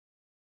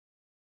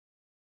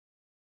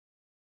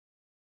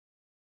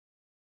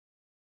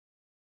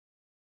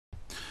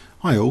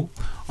Hi all,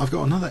 I've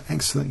got another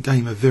excellent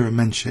game of Vera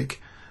Menchik,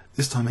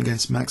 this time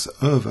against Max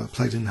Euwe,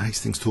 played in the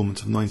Hastings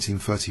tournament of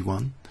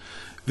 1931.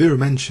 Vera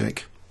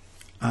Menchik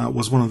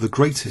was one of the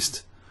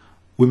greatest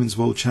women's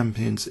world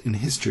champions in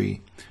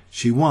history.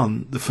 She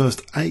won the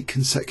first 8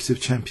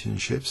 consecutive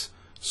championships,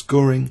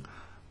 scoring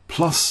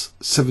plus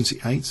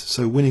 78,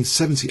 so winning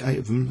 78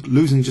 of them,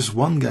 losing just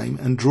 1 game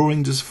and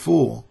drawing just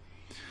 4.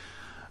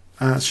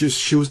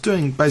 She was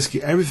doing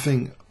basically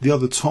everything the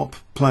other top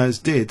players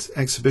did,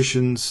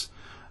 exhibitions,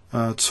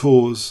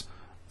 tours,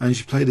 and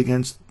she played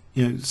against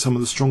some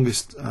of the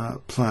strongest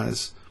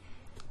players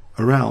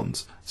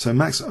around. So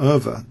Max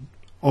Euwe,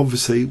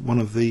 obviously one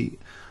of the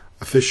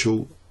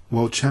official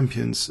world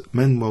champions,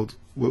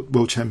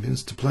 world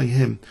champions, to play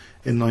him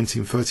in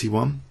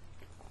 1931.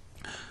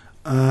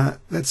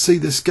 Let's see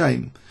this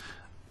game.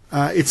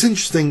 It's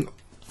interesting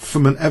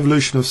from an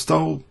evolution of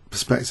style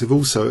perspective.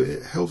 Also,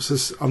 it helps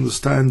us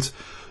understand,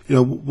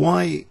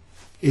 why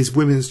is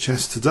women's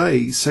chess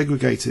today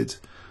segregated,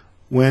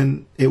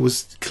 when it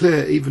was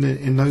clear even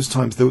in those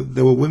times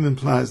there were women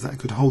players that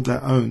could hold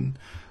their own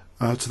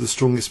to the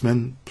strongest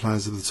men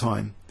players of the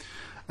time.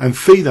 And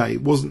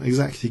FIDE wasn't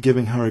exactly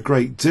giving her a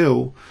great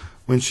deal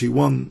when she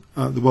won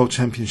the World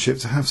Championship,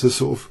 to have to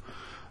sort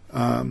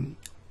of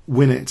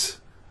win it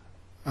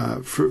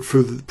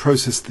through the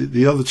process that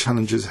the other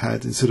challengers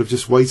had, instead of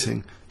just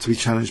waiting to be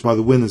challenged by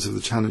the winners of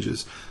the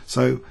challenges.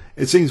 So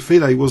it seems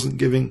FIDE wasn't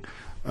giving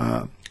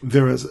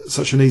Vera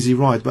such an easy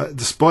ride, but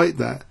despite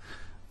that,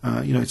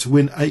 to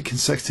win 8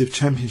 consecutive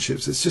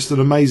championships, it's just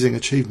an amazing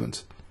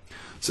achievement.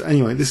 So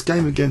anyway, this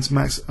game against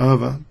Max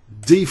Euwe,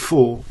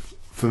 d4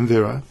 from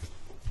Vera,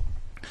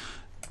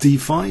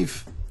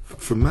 d5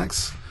 from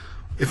Max.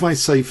 If I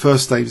say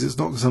first names, it's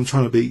not because I'm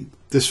trying to be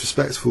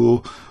disrespectful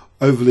or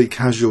overly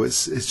casual,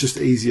 it's just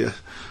easier.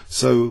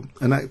 So,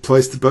 and that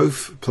applies to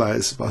both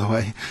players, by the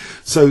way.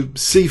 So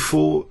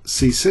c4,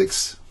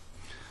 c6,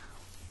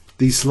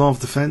 the Slav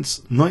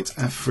defense, knight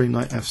f3,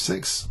 knight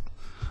f6.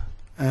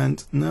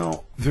 And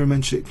now Vera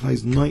Menchik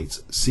plays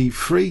knight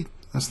c3.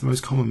 That's the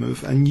most common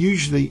move, and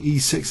usually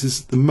e6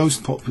 is the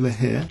most popular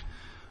here.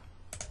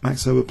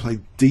 Max Euwe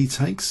played d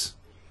takes,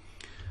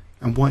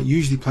 and white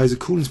usually plays,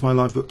 according to my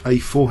live book,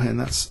 a4 here, and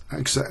that's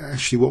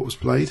actually what was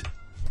played.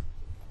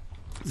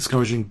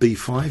 Discouraging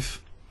b5,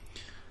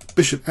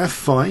 bishop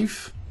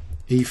f5,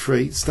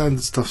 e3,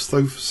 standard stuff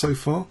so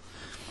far.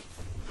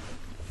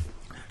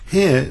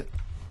 Here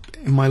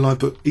in my live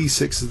book,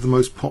 e6 is the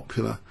most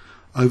popular.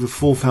 Over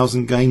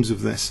 4,000 games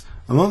of this.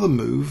 Another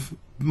move,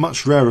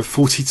 much rarer,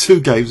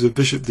 42 games of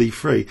bishop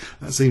d3.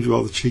 That seems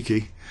rather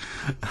cheeky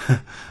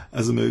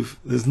as a move.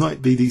 There's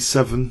knight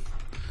bd7,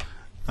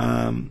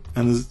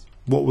 and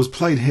what was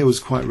played here was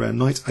quite rare,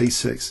 knight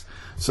a6.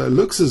 So it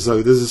looks as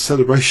though there's a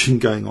celebration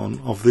going on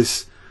of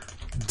this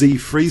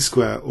d3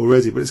 square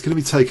already, but it's going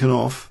to be taken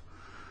off,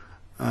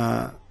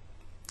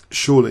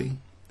 surely,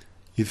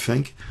 you'd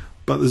think.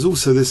 But there's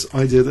also this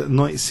idea that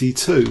knight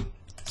c2.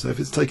 So if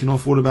it's taken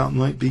off, what about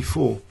knight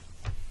b4?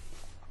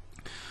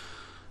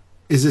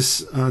 Is this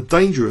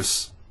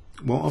dangerous?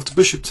 Well, after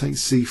bishop takes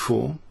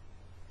c4,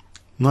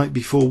 knight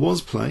b4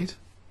 was played,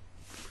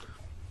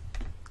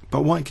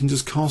 but white can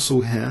just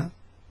castle here,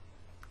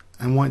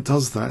 and white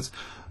does that.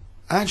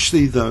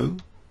 Actually, though,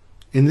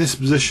 in this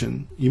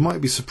position, you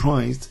might be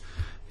surprised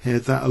here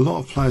that a lot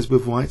of players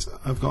with white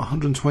have got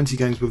 120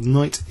 games with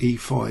knight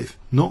e5,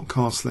 not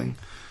castling.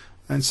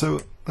 And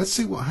so let's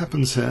see what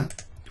happens here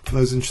for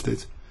those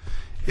interested.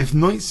 If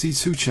knight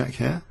c2 check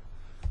here,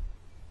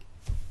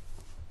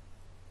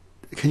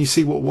 can you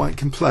see what white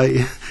can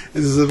play?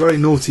 This is a very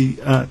naughty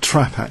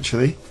trap,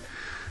 actually.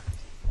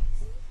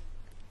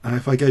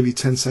 If I gave you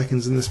 10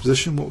 seconds in this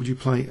position, what would you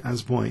play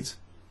as white?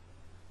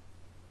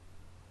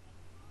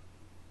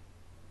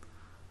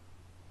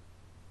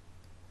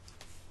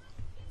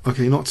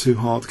 Okay, not too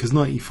hard, because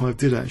knight e5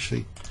 did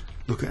actually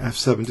look at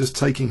f7, just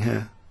taking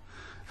here.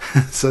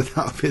 So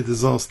that would be a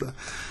disaster.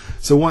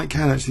 So white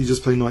can actually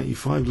just play knight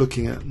e5,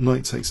 looking at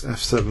knight takes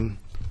f7.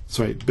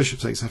 Sorry, bishop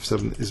takes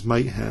f7 is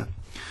mate here.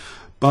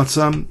 But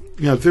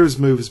Vera's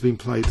move has been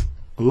played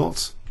a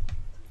lot.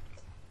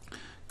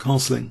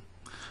 Castling.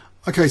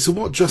 Okay, so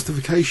what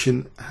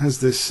justification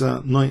has this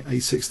knight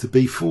a6 to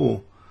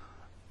b4?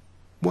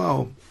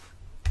 Well,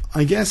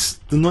 I guess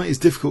the knight is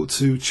difficult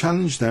to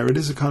challenge there. It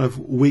is a kind of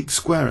weak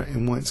square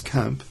in white's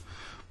camp.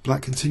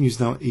 Black continues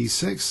now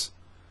e6.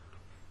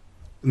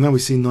 And now we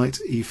see knight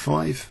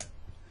e5.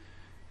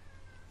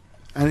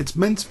 And it's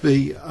meant to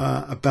be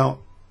about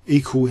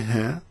equal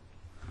here.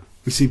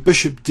 We see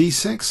bishop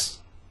d6,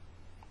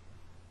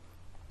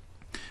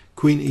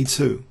 queen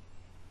e2.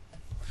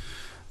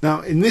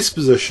 Now in this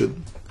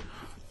position,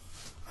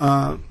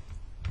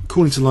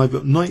 according to live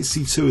book, knight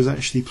c2 is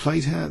actually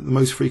played here the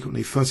most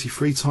frequently,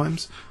 33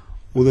 times.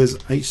 Or there's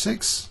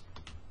h6,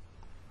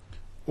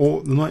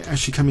 or the knight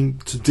actually coming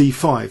to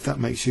d5. That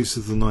makes use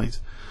of the knight.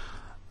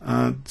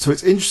 So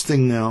it's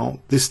interesting now,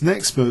 this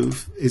next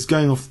move is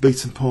going off the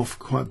beaten path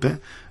quite a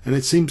bit, and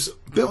it seems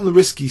a bit on the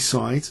risky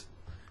side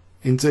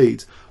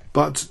indeed.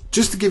 But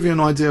just to give you an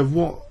idea of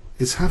what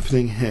is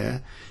happening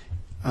here,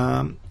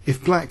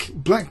 if black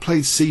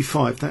played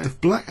c5, now if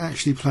black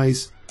actually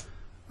plays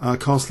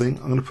castling,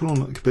 I'm going to put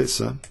on a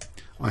Qe2.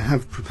 I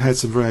have prepared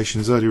some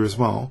variations earlier as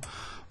well,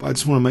 but I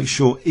just want to make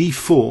sure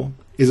e4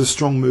 is a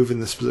strong move in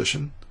this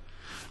position.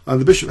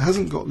 The bishop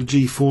hasn't got the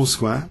g4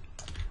 square,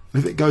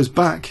 and if it goes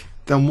back,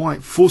 then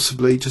white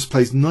forcibly just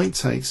plays knight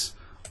takes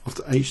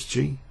after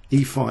hg,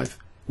 e5,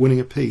 winning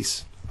a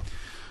piece.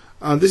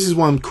 This is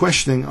why I'm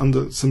questioning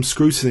under some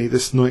scrutiny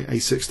this knight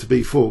a6 to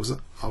b4, because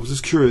I was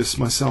just curious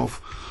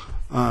myself.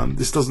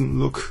 This doesn't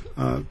look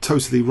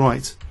totally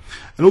right.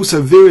 And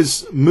also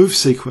Vera's move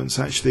sequence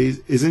actually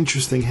is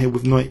interesting here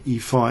with knight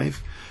e5.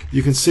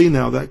 You can see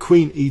now that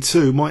queen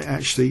e2 might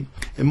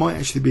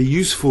actually be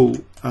useful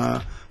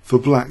for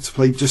black to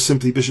play just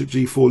simply bishop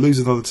g4, lose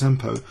another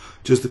tempo,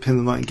 just to pin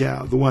the knight and get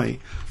out of the way.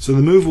 So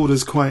the move order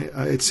is quite,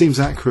 it seems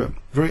accurate,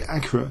 very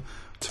accurate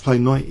to play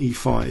knight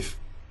e5.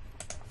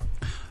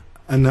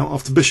 And now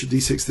after bishop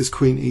d6, this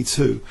queen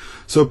e2.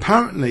 So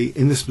apparently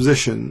in this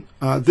position,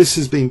 this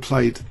has been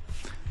played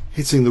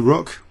hitting the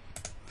rook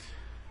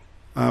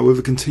with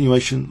a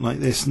continuation like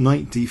this,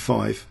 knight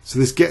d5. So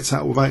this gets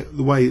out without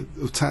the way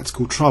of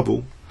tactical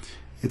trouble,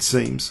 it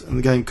seems, and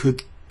the game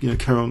could,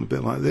 carry on a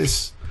bit like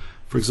this,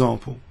 for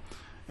example.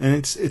 And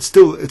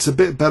it's a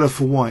bit better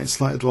for white,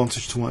 slight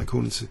advantage to white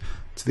according to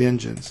the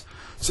engines.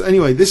 So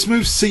anyway, this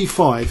move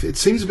c5, it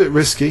seems a bit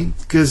risky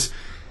because,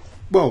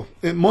 well,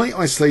 it might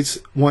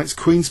isolate white's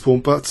queen's pawn,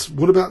 but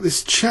what about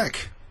this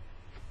check,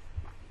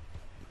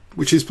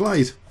 which is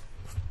played?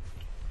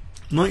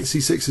 Knight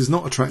c6 is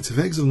not attractive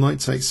here because of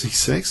knight takes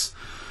c6.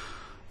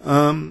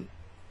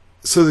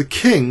 So the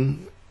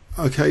king,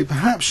 okay,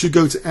 perhaps should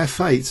go to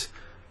f8.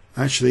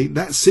 Actually,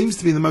 that seems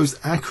to be the most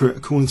accurate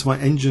according to my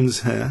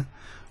engines here,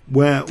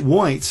 where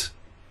white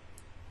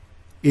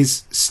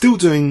is still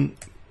doing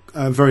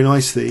very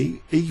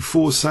nicely.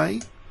 e4 say,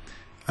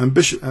 and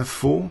bishop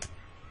f4.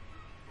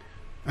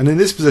 And in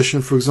this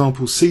position, for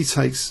example, c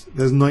takes,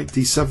 there's knight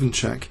d7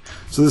 check.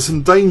 So there's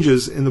some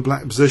dangers in the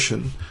black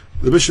position.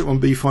 The bishop on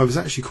b5 is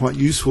actually quite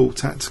useful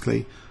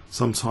tactically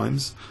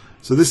sometimes.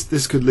 So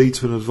this could lead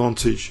to an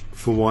advantage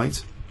for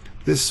white,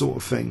 this sort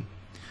of thing.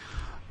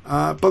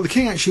 But the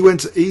king actually went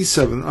to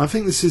e7. I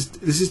think this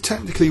is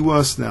technically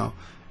worse now.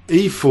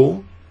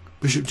 e4,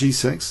 bishop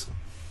g6.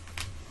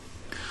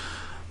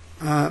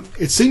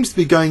 It seems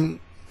to be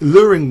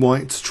luring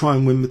white to try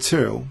and win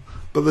material,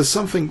 but there's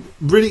something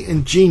really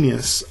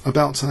ingenious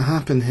about to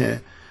happen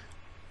here.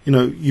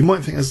 You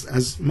might think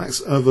as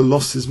Max Euwe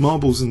lost his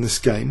marbles in this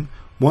game,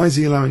 why is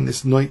he allowing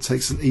this knight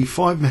takes an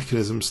e5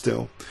 mechanism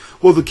still?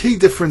 Well, the key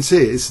difference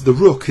is the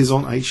rook is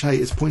on h8,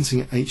 it's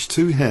pointing at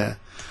h2 here.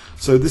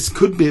 So this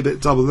could be a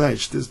bit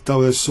double-edged, this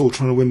double-edged sword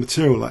trying to win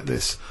material like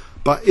this.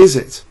 But is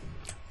it?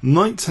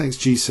 Knight takes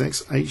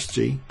g6,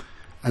 hg,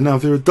 and now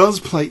Vera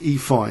does play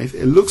e5.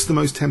 It looks the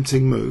most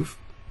tempting move.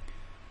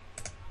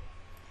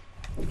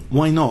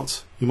 Why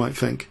not, you might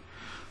think?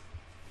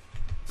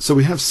 So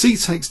we have c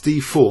takes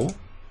d4,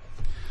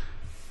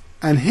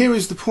 and here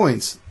is the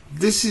point.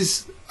 This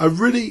is a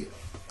really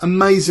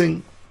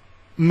amazing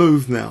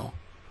move now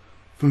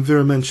from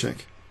Vera Menchik,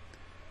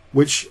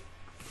 which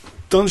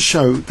does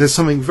show there's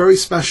something very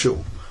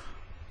special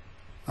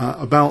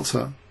about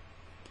her.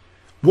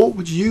 What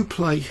would you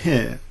play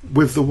here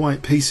with the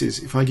white pieces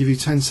if I give you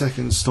 10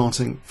 seconds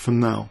starting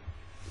from now?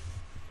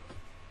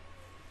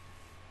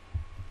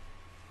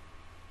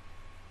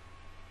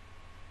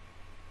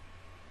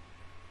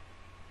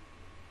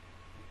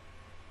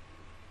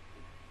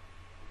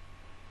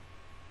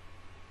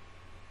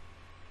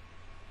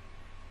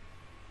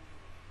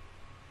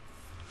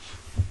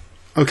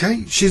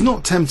 Okay, she's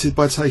not tempted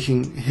by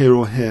taking here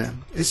or here.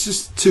 It's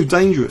just too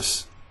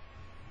dangerous.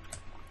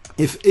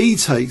 If e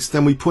takes,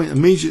 then we point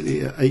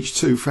immediately at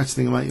h2,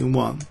 threatening a mate in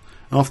 1.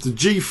 After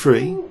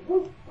g3,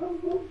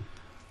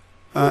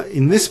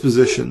 in this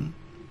position,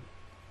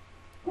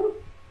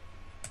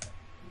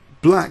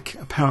 black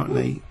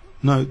apparently,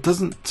 no,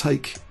 doesn't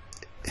take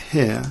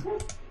here.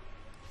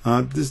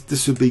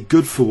 This would be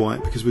good for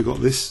white because we've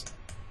got this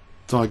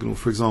diagonal,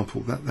 for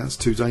example. That's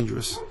too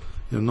dangerous.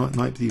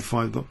 Knight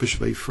d5, not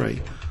bishop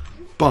a3.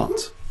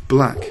 But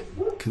black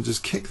can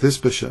just kick this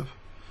bishop.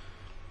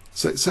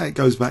 So say it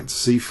goes back to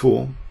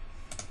c4.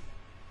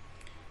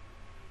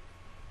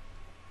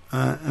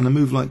 And a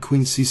move like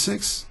queen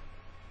c6.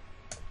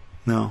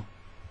 Now.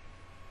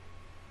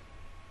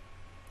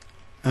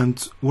 And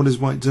what is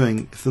white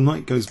doing? If the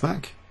knight goes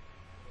back,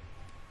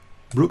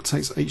 rook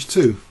takes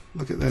h2.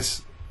 Look at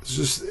this. It's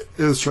just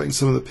illustrating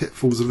some of the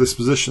pitfalls of this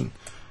position.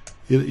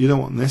 You don't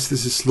want this.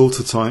 This is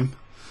slaughter time.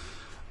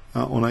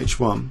 On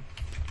h1.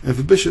 If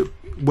the bishop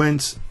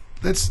went,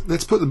 let's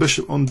put the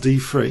bishop on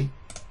d3,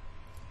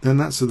 then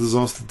that's a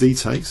disaster. D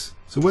takes.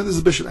 So where does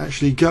the bishop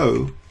actually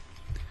go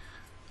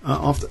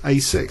after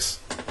a6?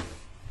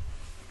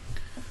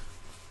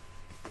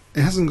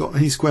 It hasn't got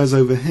any squares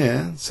over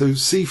here, so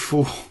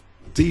c4,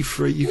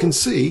 d3. You can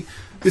see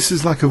this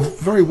is like a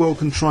very well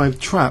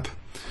contrived trap.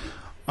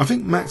 I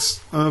think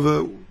Max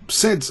Euwe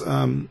said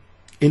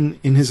in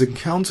his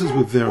encounters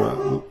with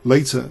Vera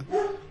later.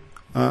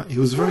 He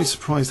was very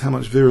surprised how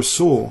much Vera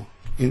saw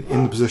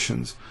in the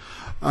positions.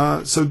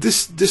 So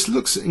this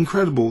looks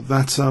incredible.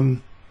 That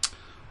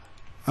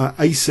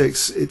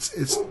a6,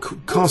 it's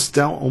cast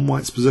doubt on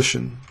white's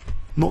position,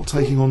 not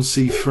taking on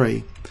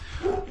c3.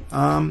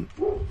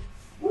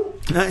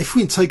 Now, if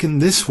we'd taken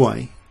this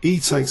way, e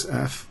takes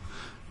f,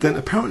 then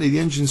apparently the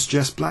engine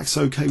suggests black's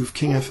okay with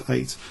king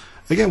f8.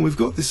 Again, we've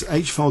got this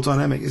h-file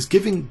dynamic. It's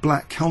giving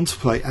black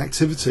counterplay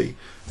activity,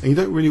 and you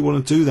don't really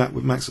want to do that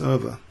with Max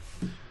Euwe.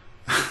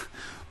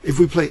 If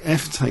we play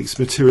f takes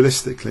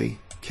materialistically,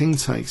 king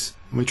takes,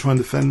 and we try and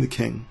defend the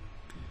king,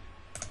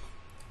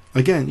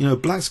 again, you know,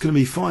 black's going to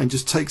be fine,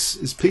 just takes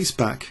his piece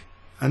back,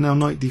 and now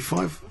knight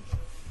d5,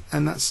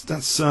 and that's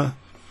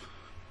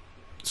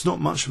it's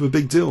not much of a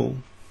big deal.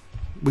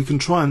 We can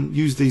try and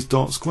use these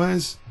dark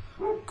squares,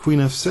 queen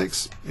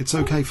f6, it's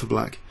okay for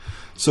black.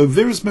 So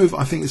Vera's move,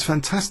 I think, is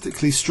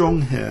fantastically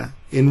strong here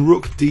in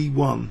rook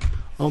d1.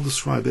 I'll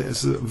describe it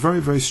as a very,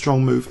 very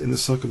strong move in the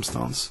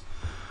circumstance.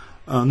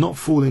 Not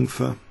falling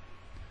for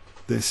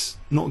this,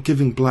 not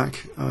giving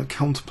black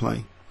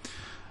counterplay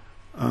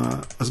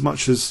as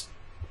much as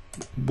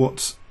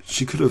what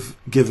she could have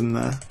given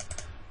there.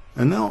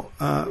 And now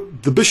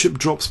the bishop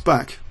drops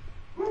back.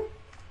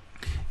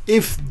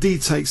 If d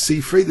takes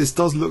c3, this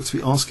does look to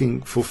be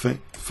asking for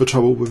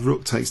trouble with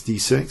rook takes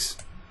d6.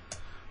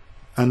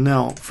 And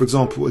now, for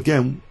example,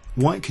 again,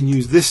 white can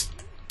use this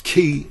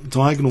key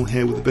diagonal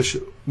here with the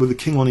bishop, with the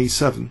king on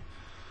e7.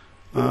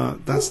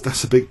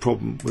 That's a big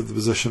problem with the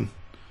position,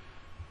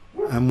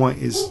 and white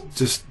is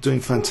just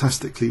doing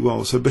fantastically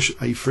well. So bishop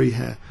a3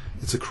 here,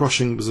 it's a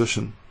crushing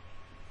position.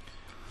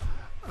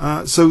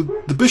 So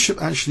the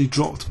bishop actually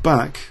dropped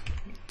back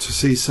to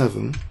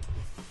c7,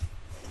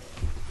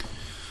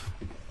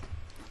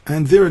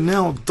 and Vera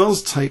now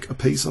does take a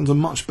piece under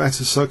much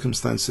better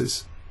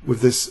circumstances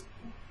with this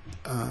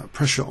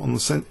pressure on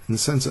in the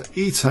centre.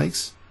 E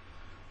takes,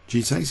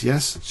 G takes,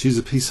 yes, she's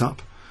a piece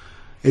up.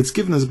 It's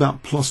given us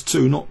about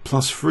 +2, not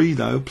 +3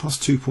 though,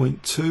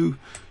 +2.2.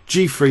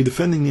 G3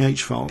 defending the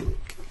H file.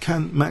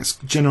 Can Max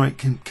generate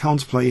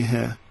counterplay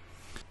here?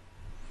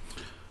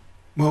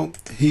 Well,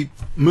 he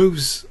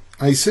moves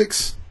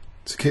A6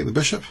 to keep the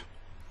bishop.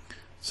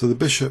 So the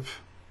bishop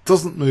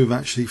doesn't move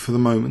actually for the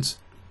moment.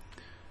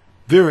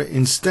 Vera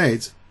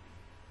instead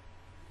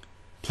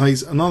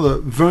plays another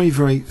very,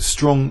 very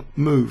strong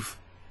move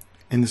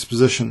in this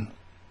position.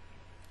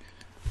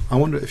 I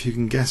wonder if you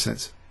can guess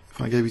it.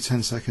 If I gave you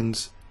 10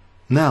 seconds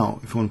now,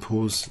 if you want to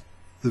pause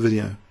the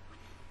video.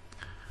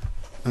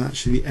 And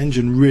actually the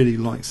engine really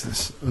likes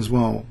this as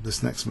well,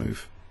 this next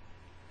move.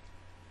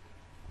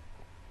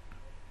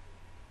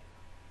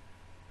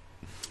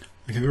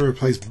 Okay, Vera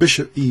plays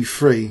bishop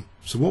e3.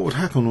 So what would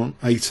happen on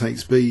a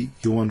takes b,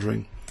 you're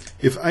wondering?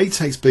 If a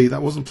takes b,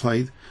 that wasn't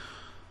played,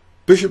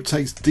 bishop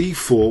takes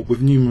d4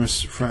 with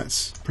numerous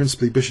threats,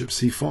 principally bishop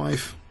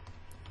c5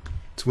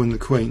 to win the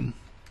queen.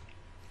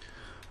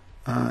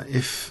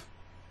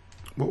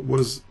 What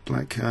does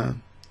black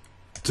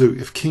do?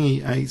 If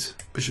king e8,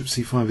 bishop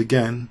c5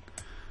 again,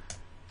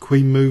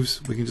 queen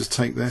moves, we can just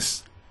take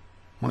this.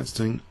 White's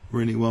doing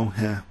really well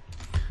here.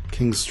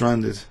 King's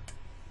stranded.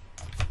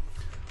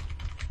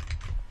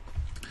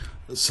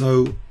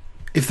 So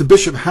if the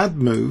bishop had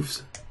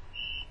moved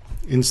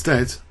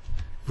instead,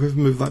 if we've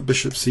moved like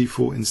bishop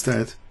c4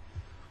 instead,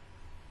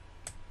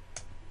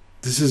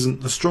 this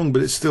isn't as strong,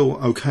 but it's still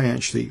okay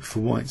actually for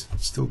white.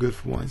 It's still good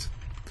for white.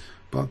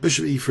 But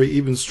bishop e3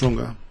 even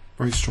stronger,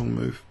 very strong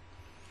move.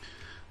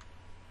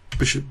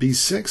 Bishop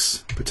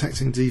b6,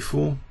 protecting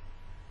d4.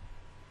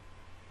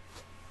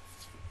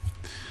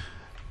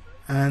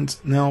 And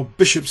now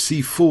bishop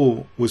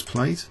c4 was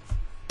played.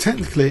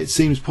 Technically it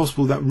seems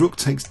possible that rook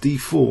takes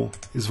d4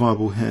 is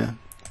viable here.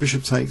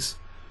 Bishop takes,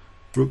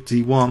 rook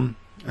d1,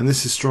 and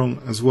this is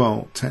strong as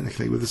well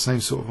technically with the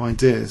same sort of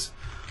ideas.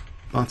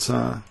 But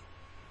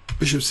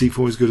bishop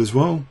c4 is good as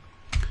well.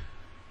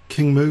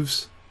 King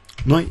moves,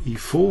 knight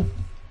e4,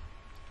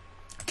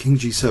 king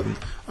g7.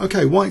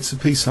 Okay, white's a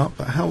piece up,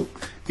 but how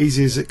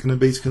easy is it going to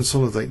be to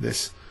consolidate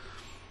this?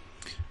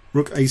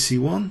 Rook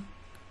ac1,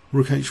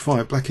 rook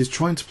h5. Black is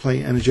trying to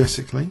play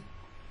energetically.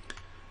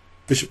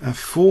 Bishop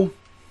f4.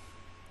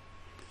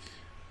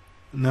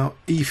 Now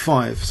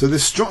e5. So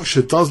this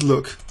structure does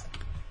look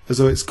as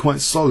though it's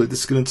quite solid.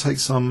 This is going to take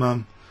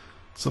some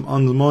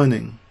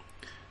undermining.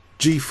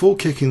 g4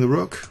 kicking the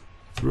rook.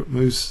 The rook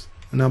moves,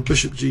 and now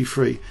bishop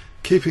g3.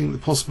 Keeping the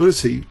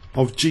possibility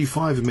of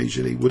g5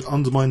 immediately would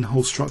undermine the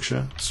whole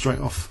structure straight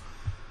off.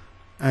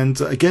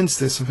 And against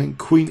this, I think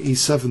queen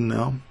e7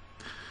 now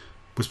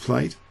was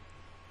played.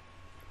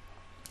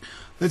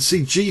 Let's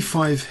see,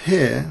 g5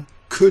 here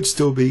could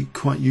still be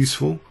quite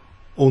useful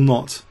or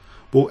not.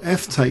 Well,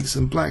 f takes,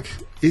 and black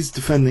is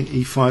defending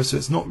e5, so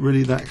it's not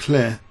really that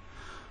clear.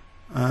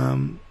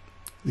 The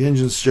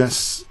engine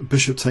suggests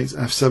bishop takes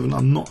f7.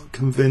 I'm not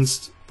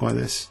convinced by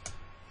this.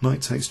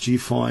 Knight takes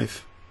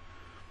g5.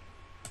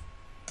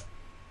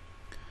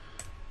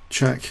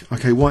 Check.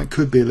 Okay, white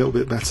could be a little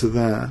bit better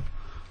there,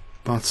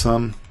 but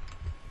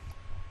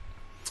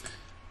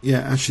yeah,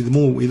 actually the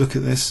more we look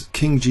at this,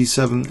 king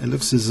g7, it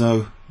looks as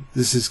though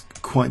this is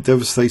quite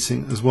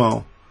devastating as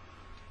well.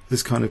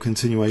 this kind of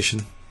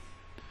continuation.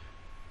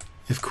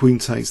 If queen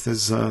takes,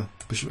 there's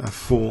bishop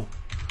f4.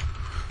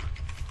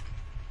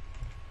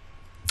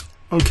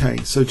 Okay,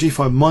 so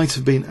g5 might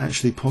have been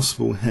actually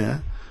possible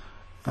here.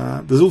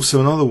 There's also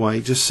another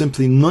way, just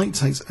simply knight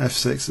takes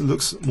f6. It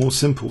looks more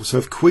simple. So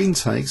if queen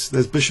takes,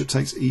 there's bishop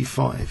takes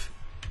e5.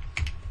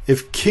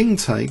 If king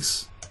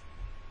takes,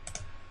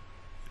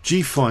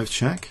 g5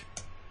 check,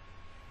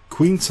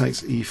 queen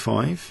takes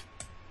e5,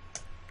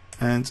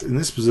 and in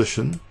this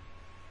position,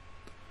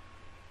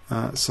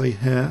 say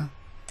here,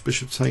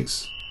 bishop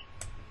takes,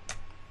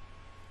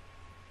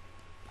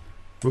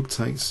 rook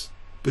takes,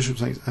 bishop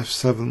takes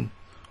f7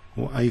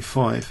 or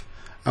a5,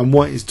 and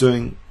white is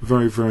doing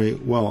very, very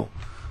well.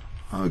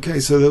 Okay,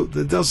 so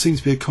there does seem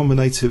to be a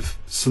combinative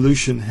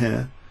solution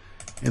here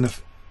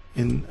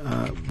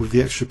with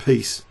the extra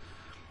piece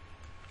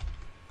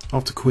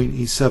after queen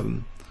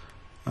e7.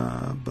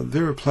 But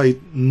Vera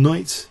played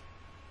knight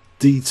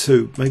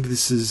d2. Maybe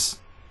this is,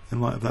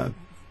 in light of that, a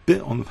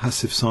bit on the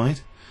passive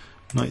side.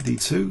 Knight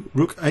d2,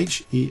 rook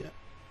h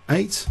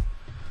e8,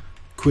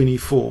 queen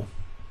e4.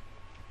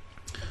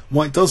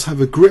 White does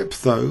have a grip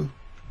though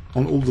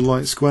on all the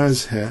light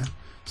squares here,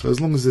 so as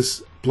long as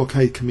this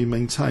blockade can be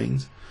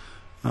maintained,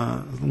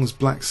 as long as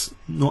black's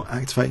not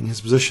activating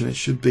his position, it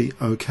should be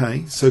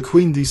okay. So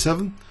queen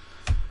d7,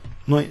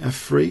 knight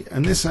f3,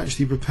 and this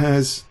actually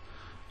prepares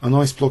a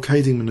nice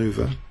blockading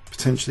maneuver,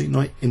 potentially,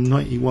 knight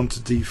e1 to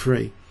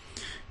d3.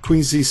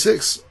 Queen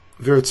c6,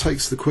 Vera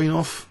takes the queen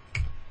off,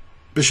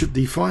 bishop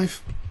d5,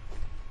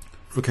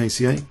 rook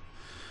ac8,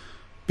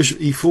 bishop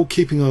e4,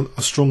 keeping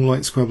a strong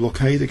light square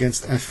blockade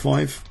against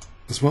f5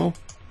 as well.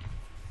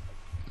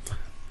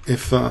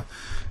 If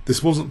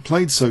this wasn't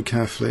played so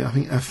carefully, I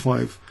think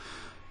f5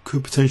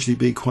 could potentially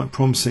be quite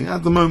promising.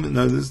 At the moment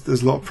though,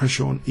 there's a lot of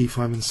pressure on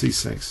e5 and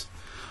c6.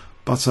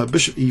 But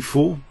bishop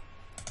e4,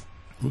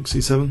 rook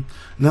c7.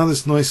 Now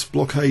this nice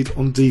blockade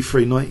on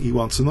d3, knight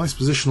e1. So nice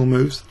positional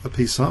moves, a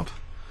piece up.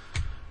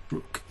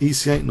 Rook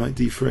ec8, knight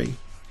d3.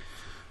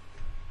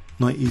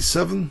 Knight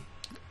e7,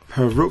 a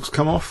pair of rooks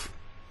come off.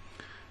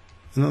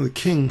 Another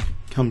king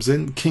comes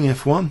in, king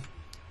f1.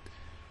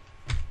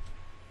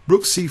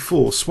 Rook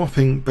c4,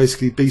 swapping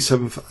basically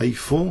b7 for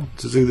a4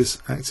 to do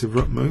this active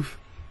rook move.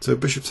 So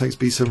bishop takes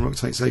b7, rook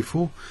takes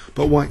a4.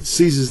 But white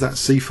seizes that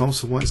c file,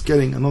 so white's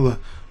getting another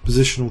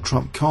positional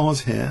trump card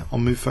here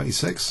on move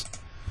 36.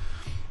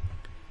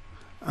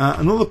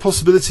 Another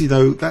possibility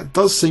though, that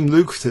does seem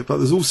lucrative, but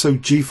there's also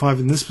g5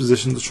 in this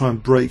position to try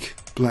and break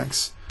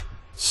black's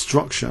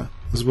structure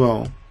as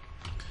well.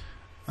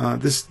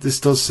 This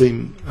does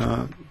seem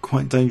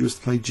quite dangerous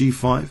to play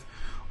g5,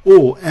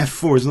 or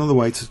f4 is another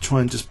way to try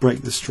and just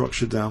break this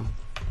structure down.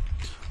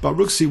 But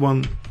rook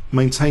c1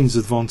 maintains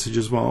advantage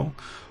as well.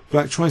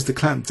 Black tries to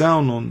clamp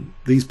down on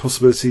these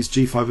possibilities,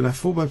 g5 and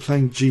f4, by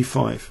playing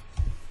g5.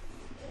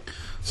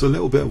 So a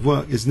little bit of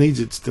work is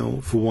needed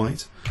still for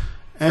white.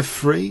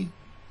 f3,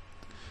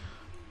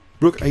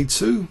 rook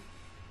a2.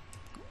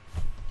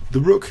 The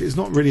rook is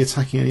not really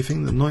attacking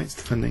anything, the knight's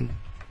defending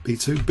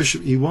b2.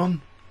 Bishop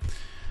e1.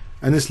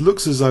 And this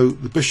looks as though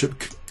the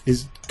bishop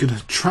is going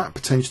to trap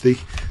potentially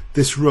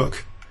this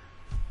rook.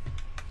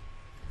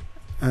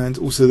 And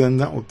also then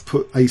that would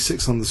put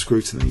a6 under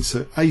scrutiny.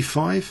 So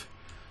a5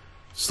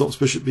 stops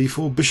bishop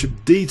b4, bishop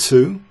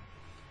d2.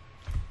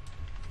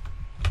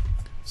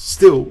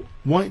 Still,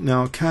 white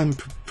now can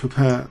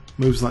prepare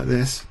moves like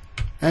this.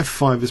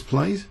 f5 is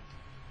played.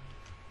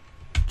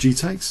 G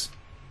takes.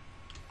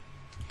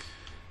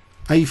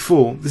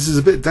 a4. This is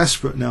a bit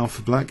desperate now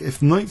for black.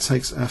 If knight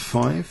takes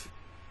f5,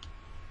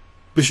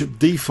 bishop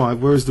d5,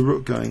 where is the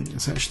rook going?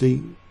 It's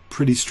actually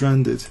pretty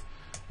stranded.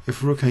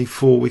 If rook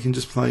a4, we can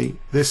just play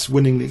this,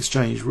 winning the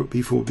exchange. Rook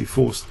b4 would be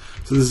forced.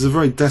 So this is a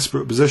very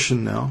desperate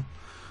position now.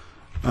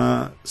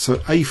 So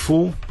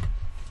a4,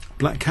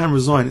 black can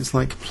resign. It's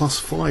like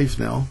 +5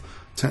 now,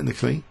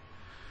 technically.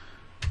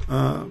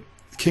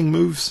 King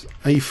moves,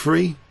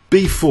 a3,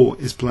 b4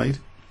 is played.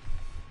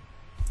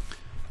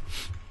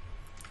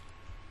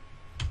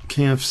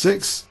 King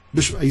f6,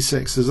 bishop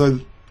a6, as though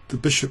the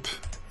bishop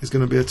is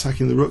going to be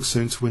attacking the rook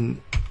soon to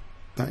win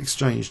that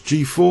exchange.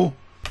 g4,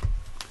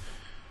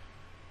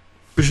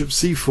 bishop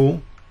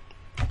c4,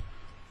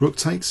 rook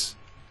takes,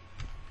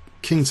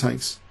 king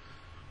takes.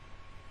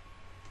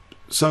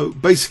 So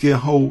basically a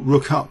whole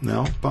rook up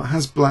now, but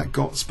has black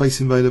got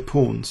Space Invader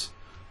pawns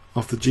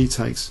after g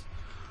takes?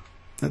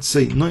 Let's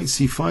see, knight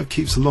c5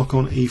 keeps the lock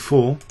on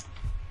e4,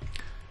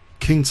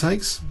 king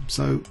takes,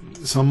 so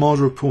it's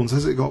armada of pawns.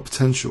 Has it got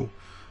potential?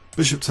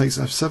 Bishop takes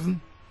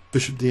f7,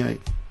 bishop d8,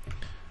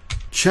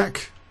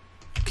 check,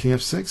 king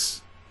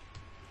f6,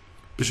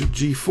 bishop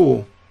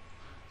g4.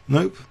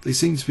 Nope, they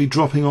seem to be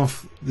dropping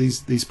off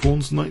these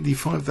pawns. Knight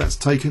d5, that's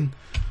taken.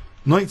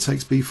 Knight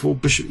takes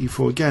b4, bishop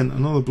e4 again,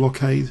 another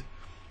blockade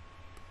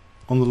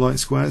on the light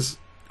squares.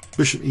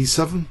 Bishop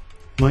e7,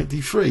 knight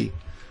d3.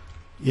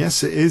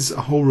 Yes, it is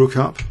a whole rook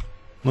up.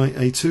 Knight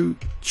a2,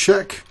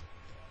 check.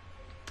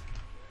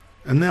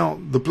 And now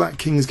the black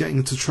king is getting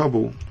into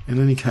trouble in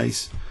any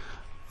case.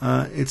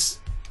 It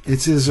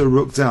is a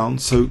rook down,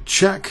 so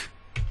check,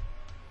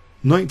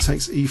 knight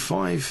takes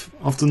e5.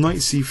 After knight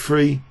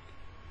c3,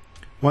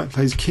 white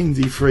plays king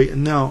d3,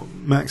 and now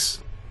Max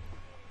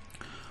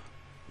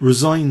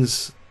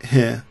resigns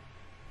here.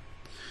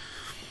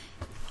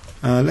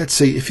 Let's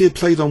see, if he had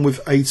played on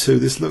with a2,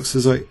 this looks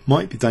as though it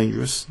might be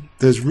dangerous.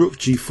 There's rook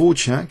g4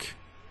 check,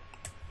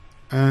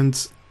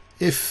 and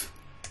if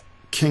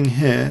king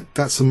here,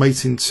 that's a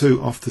mate in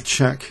 2 after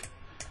check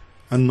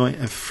and knight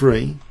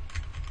f3.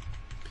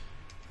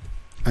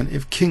 And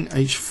if king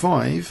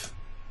h5,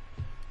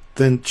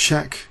 then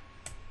check,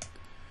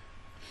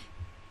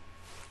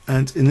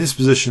 and in this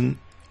position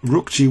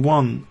rook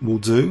g1 will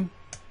do.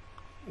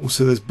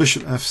 Also there's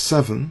bishop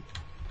f7,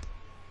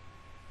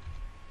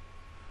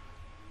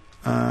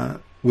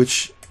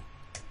 which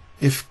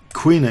if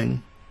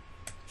queening,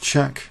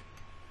 check,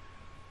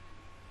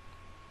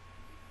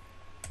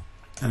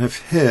 and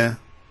if here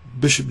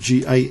bishop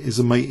g8 is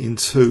a mate in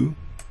 2,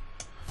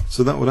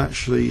 so that would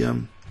actually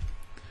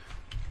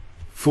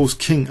force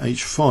king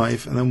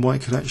h5, and then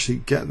white could actually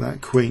get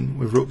that queen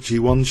with rook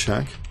g1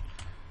 check.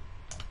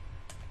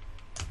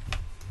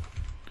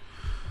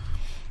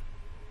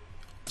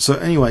 So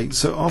anyway,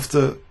 so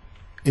after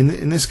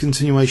in this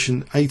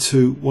continuation,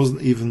 a2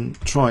 wasn't even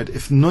tried.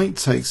 If knight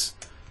takes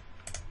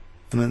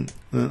and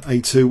then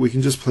a2, we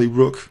can just play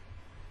rook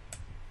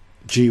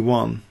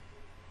g1.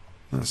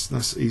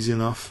 That's easy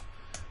enough,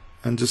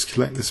 and just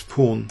collect this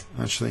pawn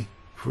actually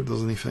before it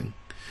does anything.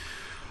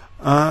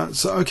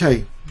 So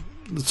okay,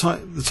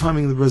 the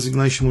timing of the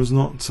resignation was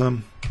not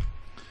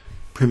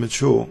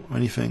premature or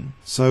anything.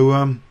 So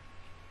I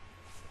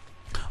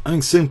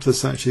think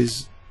simplest actually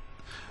is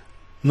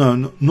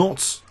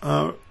not.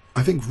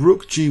 I think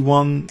rook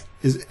g1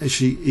 is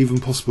actually even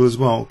possible as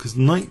well, because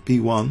knight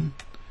b1,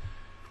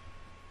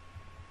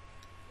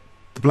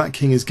 the black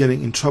king is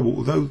getting in trouble,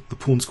 although the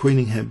pawn's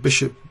queening here.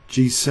 Bishop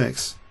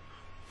g6,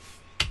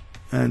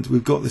 and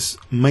we've got this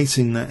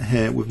mating net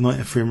here with knight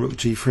f3 and rook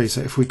g3. So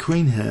if we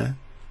queen here,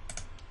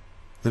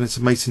 then it's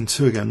a mate in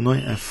 2 again,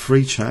 knight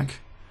f3 check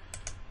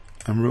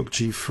and rook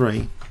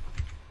g3,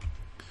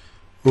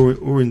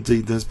 or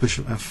indeed there's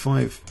bishop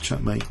f5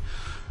 checkmate.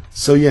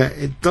 So yeah,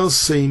 it does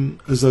seem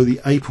as though the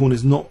a pawn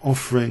is not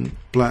offering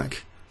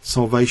black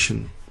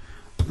salvation.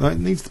 That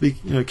needs to be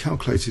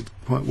calculated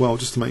quite well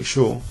just to make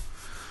sure.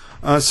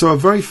 So a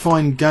very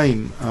fine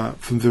game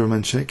from Vera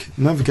Menchik,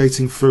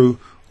 navigating through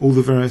all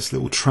the various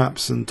little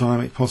traps and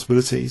dynamic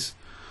possibilities.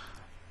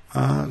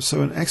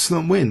 So an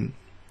excellent win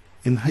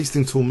in the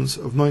Hastings tournament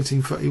of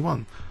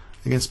 1931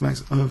 against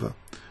Max Euwe.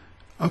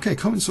 Okay,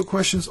 comments or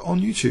questions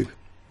on YouTube.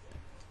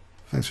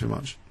 Thanks very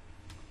much.